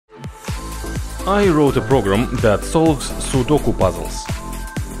I wrote a program that solves Sudoku puzzles.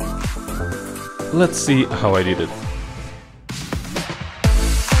 Let's see how I did it.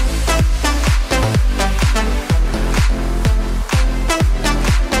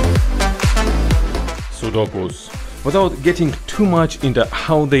 Sudokus. Without getting too much into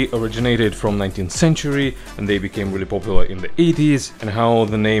how they originated from 19th century and they became really popular in the 80s, and how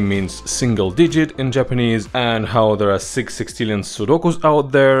the name means single digit in Japanese, and how there are 6 sextillion Sudokus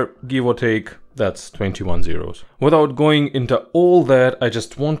out there, give or take, that's 21 zeros. Without going into all that, I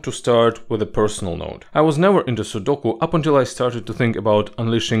just want to start with a personal note. I was never into Sudoku up until I started to think about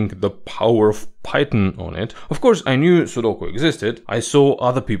unleashing the power of Python on it. Of course, I knew Sudoku existed. I saw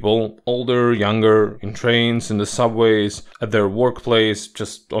other people, older, younger, in trains, in the subways, at their workplace,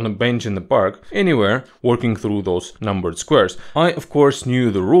 just on a bench in the park, anywhere, working through those numbered squares. I, of course,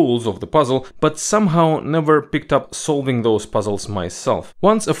 knew the rules of the puzzle, but somehow never picked up solving those puzzles myself.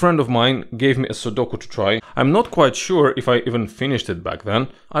 Once a friend of mine gave me a Sudoku to try. I'm not quite sure if I even finished it back then.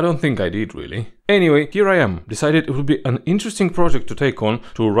 I don't think I did, really. Anyway, here I am. Decided it would be an interesting project to take on,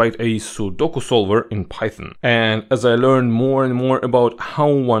 to write a Sudoku solver in Python. And as I learned more and more about how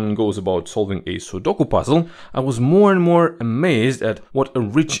one goes about solving a Sudoku puzzle, I was more and more amazed at what a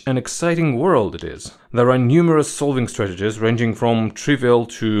rich and exciting world it is. There are numerous solving strategies ranging from trivial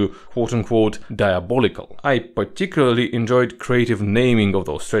to quote-unquote diabolical. I particularly enjoyed creative naming of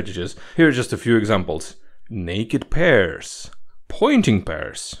those strategies. Here are just a few examples. Naked pairs, pointing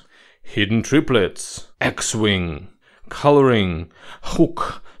pairs, hidden triplets, Xwing, coloring,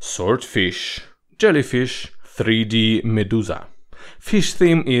 hook, swordfish, jellyfish, 3D medusa. Fish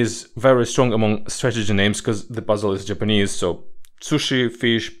theme is very strong among strategy names because the puzzle is Japanese, so sushi,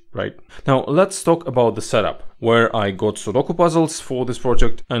 fish, right? Now let's talk about the setup, where I got Sudoku puzzles for this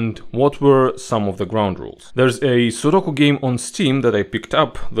project and what were some of the ground rules. There's a Sudoku game on Steam that I picked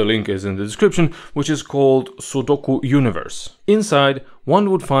up, the link is in the description, which is called Sudoku Universe. Inside, one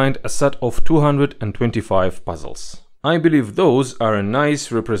would find a set of 225 puzzles. I believe those are a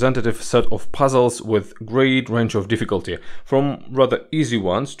nice representative set of puzzles with great range of difficulty, from rather easy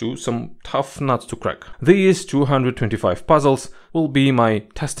ones to some tough nuts to crack. These 225 puzzles will be my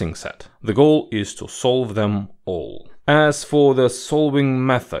testing set. The goal is to solve them all. As for the solving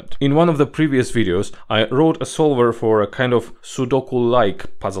method, in one of the previous videos I wrote a solver for a kind of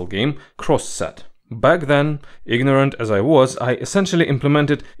Sudoku-like puzzle game, Cross Set. Back then, ignorant as I was, I essentially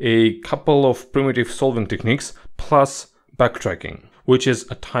implemented a couple of primitive solving techniques plus backtracking, which is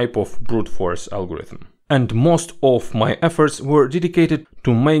a type of brute force algorithm. And most of my efforts were dedicated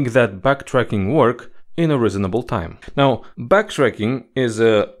to make that backtracking work in a reasonable time. Now, backtracking is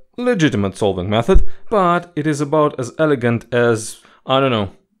a legitimate solving method, but it is about as elegant as, I don't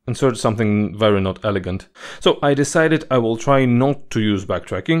know, insert something very not elegant. So I decided I will try not to use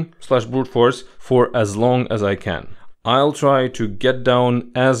backtracking / brute force for as long as I can. I'll try to get down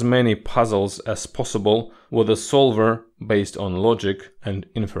as many puzzles as possible with a solver based on logic and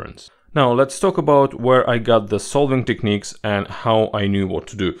inference. Now let's talk about where I got the solving techniques and how I knew what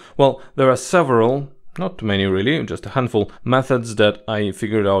to do. Well, there are several, not too many really, just a handful, methods that I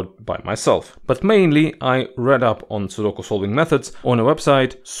figured out by myself. But mainly I read up on Sudoku solving methods on a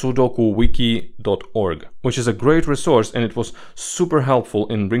website sudokuwiki.org, which is a great resource, and it was super helpful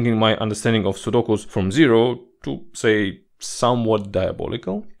in bringing my understanding of Sudokus from zero to, say, somewhat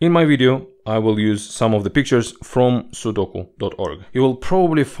diabolical. In my video, I will use some of the pictures from sudoku.org. You will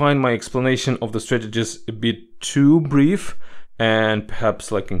probably find my explanation of the strategies a bit too brief and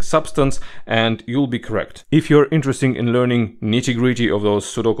perhaps lacking substance, and you'll be correct. If you're interested in learning nitty-gritty of those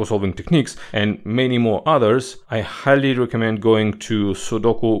Sudoku solving techniques and many more others, I highly recommend going to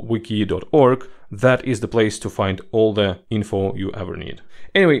sudokuwiki.org. That is the place to find all the info you ever need.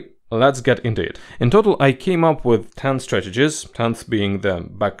 Anyway, let's get into it. In total, I came up with 10 strategies, 10th being the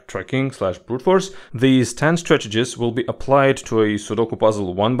backtracking / brute force. These 10 strategies will be applied to a Sudoku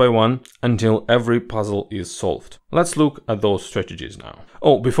puzzle one by one until every puzzle is solved. Let's look at those strategies now.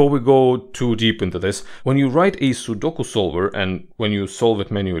 Oh, before we go too deep into this, when you write a Sudoku solver, and when you solve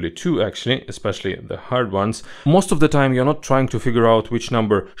it manually too actually, especially the hard ones, most of the time you're not trying to figure out which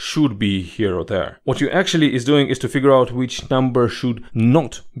number should be here or there. What you actually is doing is to figure out which number should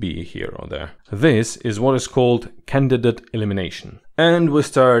not be here or there. This is what is called candidate elimination. And we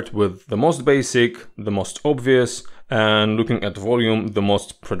start with the most basic, the most obvious, and looking at volume, the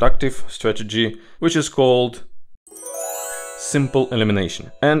most productive strategy, which is called simple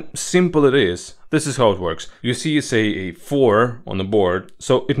elimination. And simple it is. This is how it works. You see, say, a 4 on the board,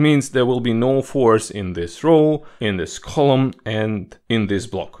 so it means there will be no 4s in this row, in this column, and in this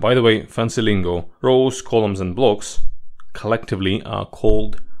block. By the way, fancy lingo, rows, columns, and blocks collectively are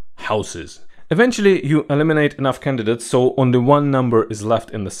called houses. Eventually, you eliminate enough candidates so only one number is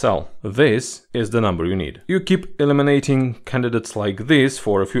left in the cell. This is the number you need. You keep eliminating candidates like this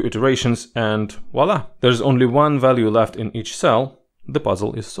for a few iterations and voila! There's only one value left in each cell. The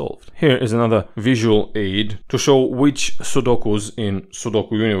puzzle is solved. Here is another visual aid to show which Sudokus in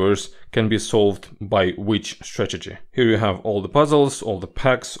Sudoku Universe can be solved by which strategy. Here you have all the puzzles, all the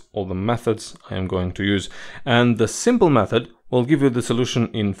packs, all the methods I am going to use, and the simple method will give you the solution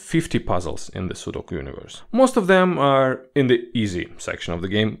in 50 puzzles in the Sudoku Universe. Most of them are in the easy section of the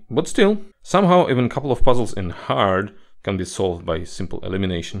game, but still, somehow even a couple of puzzles in hard can be solved by simple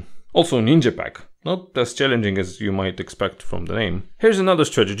elimination. Also Ninja Pack, not as challenging as you might expect from the name. Here's another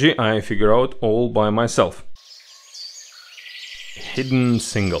strategy I figure out all by myself. Hidden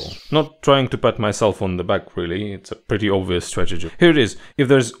single. Not trying to pat myself on the back really, it's a pretty obvious strategy. Here it is. If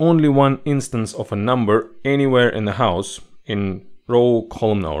there's only one instance of a number anywhere in the house, in row,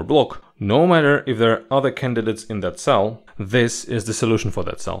 column or block, no matter if there are other candidates in that cell, this is the solution for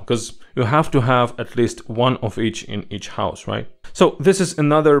that cell, because you have to have at least one of each in each house, right? So this is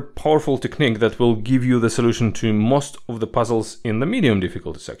another powerful technique that will give you the solution to most of the puzzles in the medium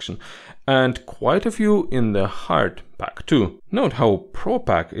difficulty section, and quite a few in the hard pack too. Note how Pro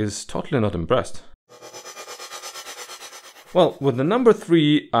Pack is totally not impressed. Well, with the number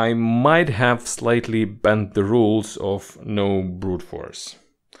 3, I might have slightly bent the rules of no brute force.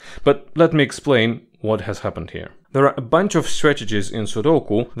 But let me explain what has happened here. There are a bunch of strategies in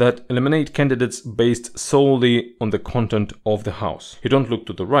Sudoku that eliminate candidates based solely on the content of the house. You don't look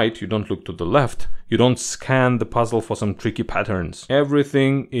to the right, you don't look to the left, you don't scan the puzzle for some tricky patterns.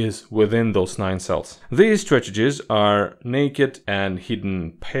 Everything is within those 9 cells. These strategies are naked and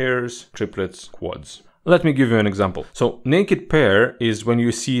hidden pairs, triplets, quads. Let me give you an example. So naked pair is when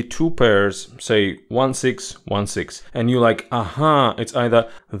you see 2 pairs, say 1, 6, 1, 6, and you're like, aha, it's either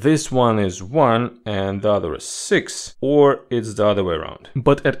this one is 1 and the other is 6, or it's the other way around.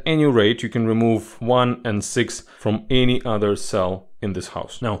 But at any rate, you can remove 1 and 6 from any other cell in this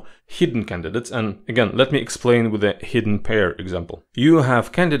house. Now, hidden candidates, and again, let me explain with a hidden pair example. You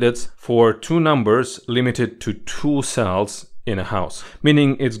have candidates for 2 numbers limited to 2 cells in a house,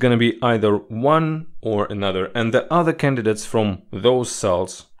 meaning it's going to be either one or another, and the other candidates from those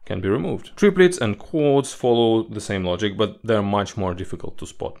cells can be removed. Triplets and quads follow the same logic, but they're much more difficult to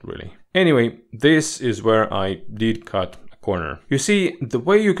spot, really. Anyway, this is where I did cut a corner. You see, the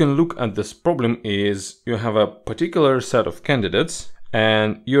way you can look at this problem is you have a particular set of candidates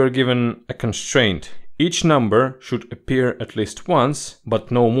and you're given a constraint. Each number should appear at least once, but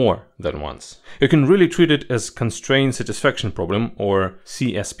no more than once. You can really treat it as constraint satisfaction problem, or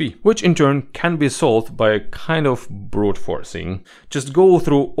CSP, which in turn can be solved by a kind of brute forcing. Just go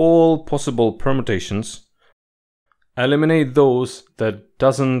through all possible permutations, eliminate those that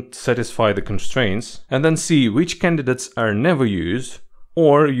doesn't satisfy the constraints, and then see which candidates are never used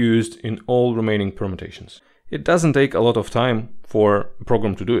or used in all remaining permutations. It doesn't take a lot of time for a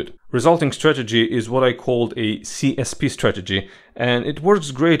program to do it. Resulting strategy is what I called a CSP strategy, and it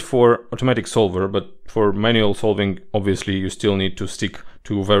works great for automatic solver, but for manual solving, obviously you still need to stick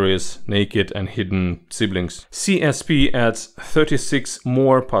to various naked and hidden siblings. CSP adds 36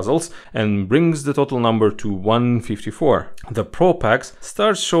 more puzzles and brings the total number to 154. The Pro Packs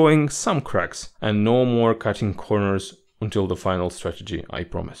starts showing some cracks and no more cutting corners until the final strategy, I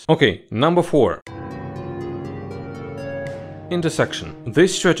promise. Okay, number 4. Intersection.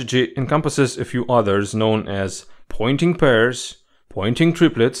 This strategy encompasses a few others known as pointing pairs, pointing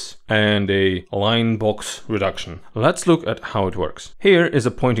triplets, and a line box reduction. Let's look at how it works. Here is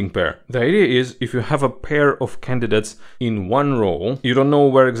a pointing pair. The idea is if you have a pair of candidates in one row, you don't know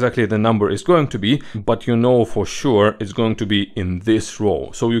where exactly the number is going to be, but you know for sure it's going to be in this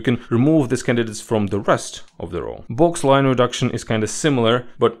row. So you can remove these candidates from the rest of the row. Box line reduction is kind of similar,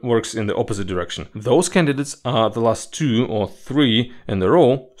 but works in the opposite direction. Those candidates are the last 2 or 3 in the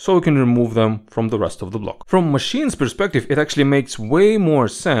row, so you can remove them from the rest of the block. From machine's perspective, it actually makes way more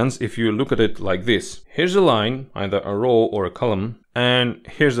sense if you look at it like this. Here's a line, either a row or a column, and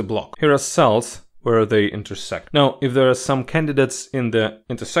here's a block. Here are cells where they intersect. Now, if there are some candidates in the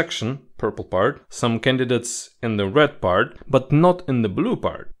intersection, purple part, some candidates in the red part, but not in the blue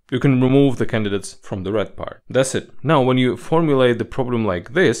part, you can remove the candidates from the red part. That's it. Now, when you formulate the problem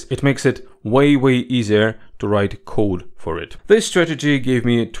like this, it makes it way easier to write code for it. This strategy gave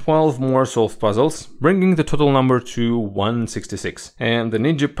me 12 more solved puzzles, bringing the total number to 166. And the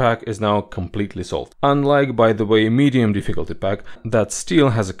Ninja pack is now completely solved. Unlike, by the way, medium difficulty pack that still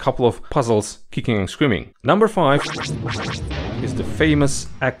has a couple of puzzles kicking and screaming. Number 5. is the famous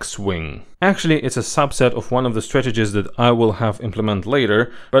Xwing. Actually, it's a subset of one of the strategies that I will have implement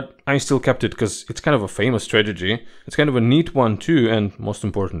later, but I still kept it because it's kind of a famous strategy. It's kind of a neat one too, and most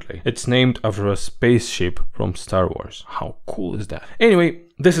importantly, it's named after a spaceship from Star Wars. How cool is that? Anyway,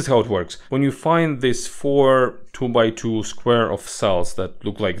 this is how it works. When you find this 4 2x2 square of cells that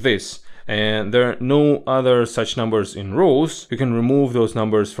look like this, and there are no other such numbers in rows, you can remove those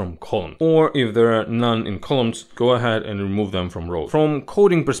numbers from columns. Or if there are none in columns, go ahead and remove them from rows. From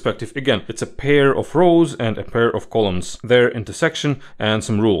coding perspective, again, it's a pair of rows and a pair of columns, their intersection and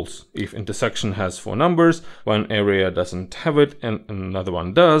some rules. If intersection has 4 numbers, one area doesn't have it and another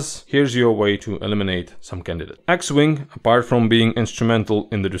one does, here's your way to eliminate some candidate. Xwing, apart from being instrumental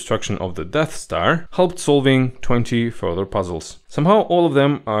in the destruction of the Death Star, helped solving 20 further puzzles. Somehow all of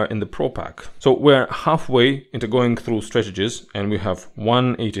them are in the Pro Pack. So we're halfway into going through strategies and we have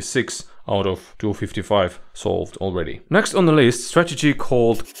 186 out of 255 solved already. Next on the list, strategy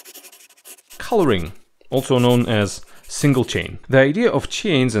called coloring, also known as single chain. The idea of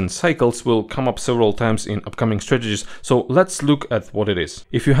chains and cycles will come up several times in upcoming strategies, so let's look at what it is.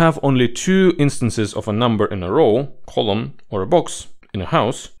 If you have only 2 instances of a number in a row, column, or a box in a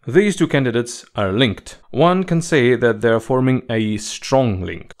house, these 2 candidates are linked. One can say that they are forming a strong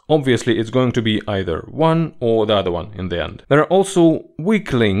link. Obviously, it's going to be either one or the other one in the end. There are also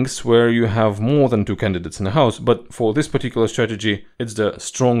weak links where you have more than 2 candidates in a house, but for this particular strategy, it's the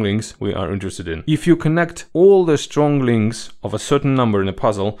strong links we are interested in. If you connect all the strong links of a certain number in a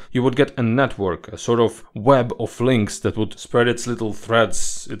puzzle, you would get a network, a sort of web of links that would spread its little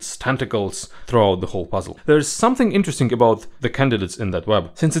threads, its tentacles throughout the whole puzzle. There's something interesting about the candidates in that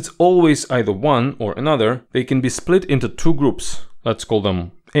web. Since it's always either one or another, they can be split into 2 groups. Let's call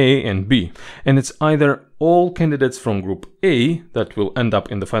them A and B. And it's either all candidates from group A that will end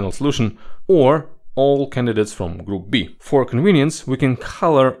up in the final solution, or all candidates from group B. For convenience, we can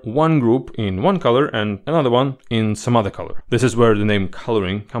color one group in one color and another one in some other color. This is where the name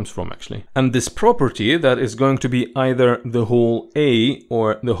coloring comes from, actually. And this property that is going to be either the whole A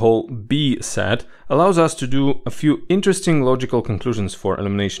or the whole B set allows us to do a few interesting logical conclusions for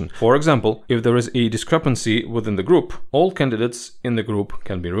elimination. For example, if there is a discrepancy within the group, all candidates in the group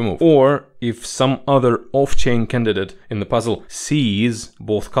can be removed. Or if some other off-chain candidate in the puzzle sees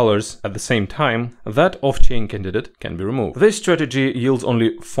both colors at the same time, that off-chain candidate can be removed. This strategy yields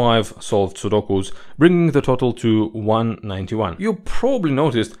only 5 solved Sudokus, bringing the total to 191. You probably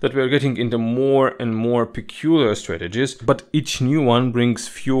noticed that we are getting into more and more peculiar strategies, but each new one brings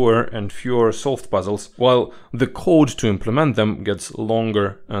fewer and fewer solved puzzles, while the code to implement them gets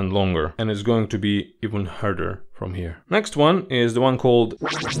longer and longer, and it's going to be even harder from here. Next one is the one called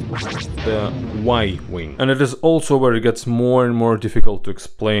the Ywing, and it is also where it gets more and more difficult to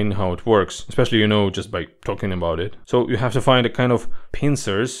explain how it works, especially, you know, just by talking about it. So you have to find a kind of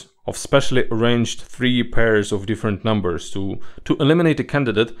pincers of specially arranged 3 pairs of different numbers to eliminate a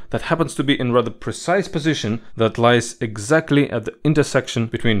candidate that happens to be in rather precise position that lies exactly at the intersection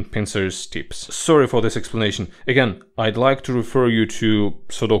between pincers tips. Sorry for this explanation. Again, I'd like to refer you to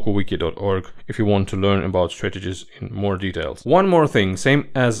sudokuwiki.org if you want to learn about strategies in more details. One more thing, same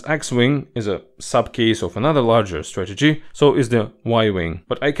as Xwing is a subcase of another larger strategy, so is the Ywing,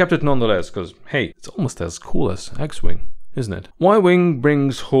 but I kept it nonetheless because, hey, it's almost as cool as Xwing, isn't it? Ywing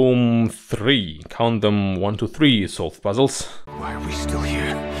brings home 3, count them 1 to 3 solved puzzles. Why are we still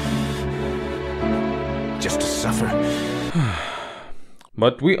here? Just to suffer?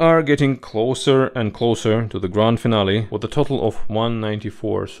 But we are getting closer and closer to the grand finale with a total of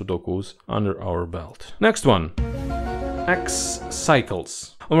 194 Sudokus under our belt. Next one, X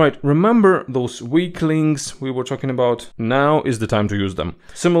cycles. Alright, remember those weak links we were talking about? Now is the time to use them.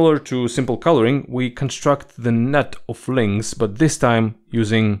 Similar to simple coloring, we construct the net of links, but this time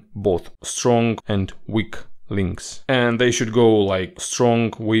using both strong and weak links. And they should go like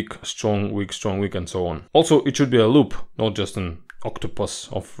strong, weak, strong, weak, strong, weak, and so on. Also, it should be a loop, not just an octopus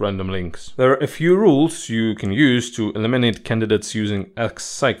of random links. There are a few rules you can use to eliminate candidates using X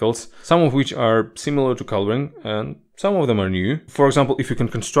cycles, some of which are similar to coloring and some of them are new. For example, if you can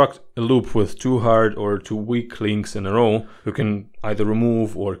construct a loop with 2 hard or 2 weak links in a row, you can either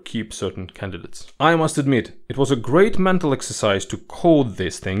remove or keep certain candidates. I must admit, it was a great mental exercise to code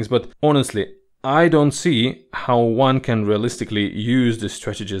these things, but honestly, I don't see how one can realistically use these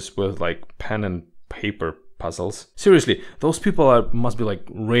strategies with like pen and paper puzzles. Seriously, those people must be like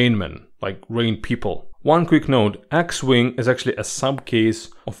rain men, like rain people. One quick note, Xwing is actually a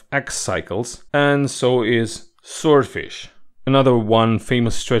subcase of X cycles, and so is swordfish. Another one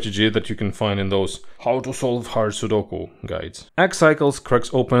famous strategy that you can find in those how to solve hard Sudoku guides. X cycles cracks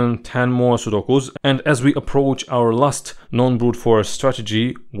open 10 more Sudokus, and as we approach our last non-brute force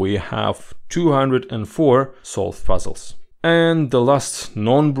strategy, we have 204 solved puzzles. And the last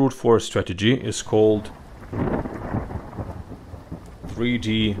non-brute force strategy is called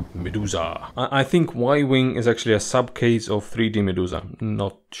 3D Medusa. I think Ywing is actually a subcase of 3D Medusa,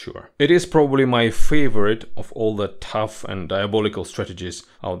 not sure. It is probably my favorite of all the tough and diabolical strategies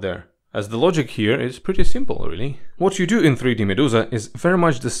out there, as the logic here is pretty simple, really. What you do in 3D Medusa is very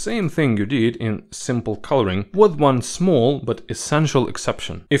much the same thing you did in simple coloring, with one small but essential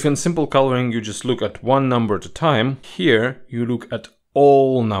exception. If in simple coloring you just look at one number at a time, here you look at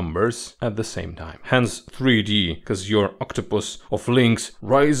all numbers at the same time. Hence 3D, because your octopus of links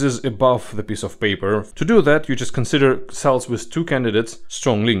rises above the piece of paper. To do that, you just consider cells with two candidates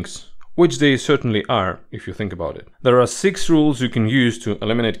strong links, which they certainly are, if you think about it. There are 6 rules you can use to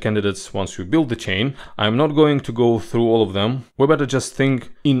eliminate candidates once you build the chain. I'm not going to go through all of them. We better just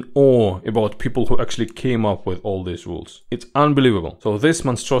think in awe about people who actually came up with all these rules. It's unbelievable. So this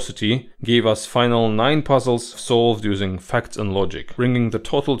monstrosity gave us final 9 puzzles solved using facts and logic, bringing the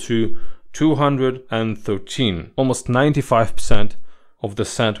total to 213, almost 95% of the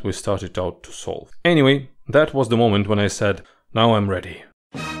set we started out to solve. Anyway, that was the moment when I said, now I'm ready.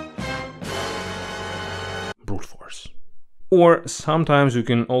 Brute force. Or sometimes you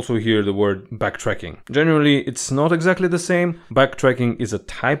can also hear the word backtracking. Generally, it's not exactly the same. Backtracking is a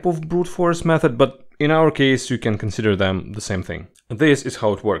type of brute force method, but in our case, you can consider them the same thing. This is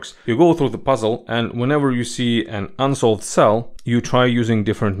how it works. You go through the puzzle, and whenever you see an unsolved cell, you try using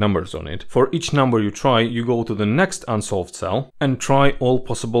different numbers on it. For each number you try, you go to the next unsolved cell and try all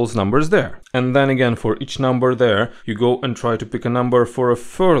possible numbers there. And then again, for each number there, you go and try to pick a number for a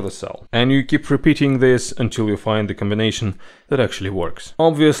further cell. And you keep repeating this until you find the combination that actually works.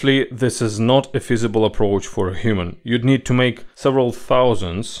 Obviously, this is not a feasible approach for a human. You'd need to make several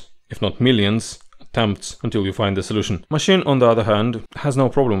thousands, if not millions, attempts until you find the solution. Machine, on the other hand, has no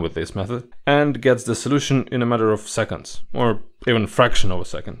problem with this method and gets the solution in a matter of seconds, or even fraction of a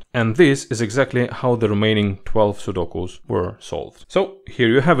second. And this is exactly how the remaining 12 Sudokus were solved. So here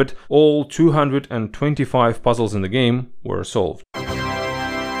you have it, all 225 puzzles in the game were solved.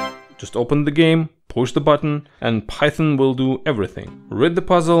 Just open the game, push the button, and Python will do everything. Read the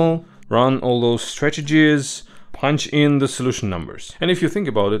puzzle, run all those strategies, punch in the solution numbers. And if you think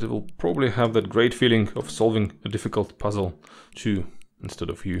about it, it will probably have that great feeling of solving a difficult puzzle too,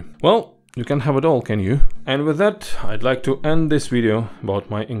 instead of you. Well, you can have it all, can you? And with that, I'd like to end this video about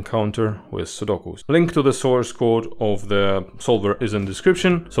my encounter with Sudokus. Link to the source code of the solver is in the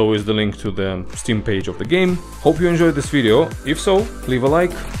description, so is the link to the Steam page of the game. Hope you enjoyed this video. If so, leave a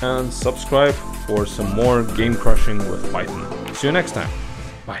like and subscribe for some more game crushing with Python. See you next time.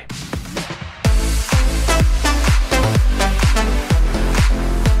 Bye.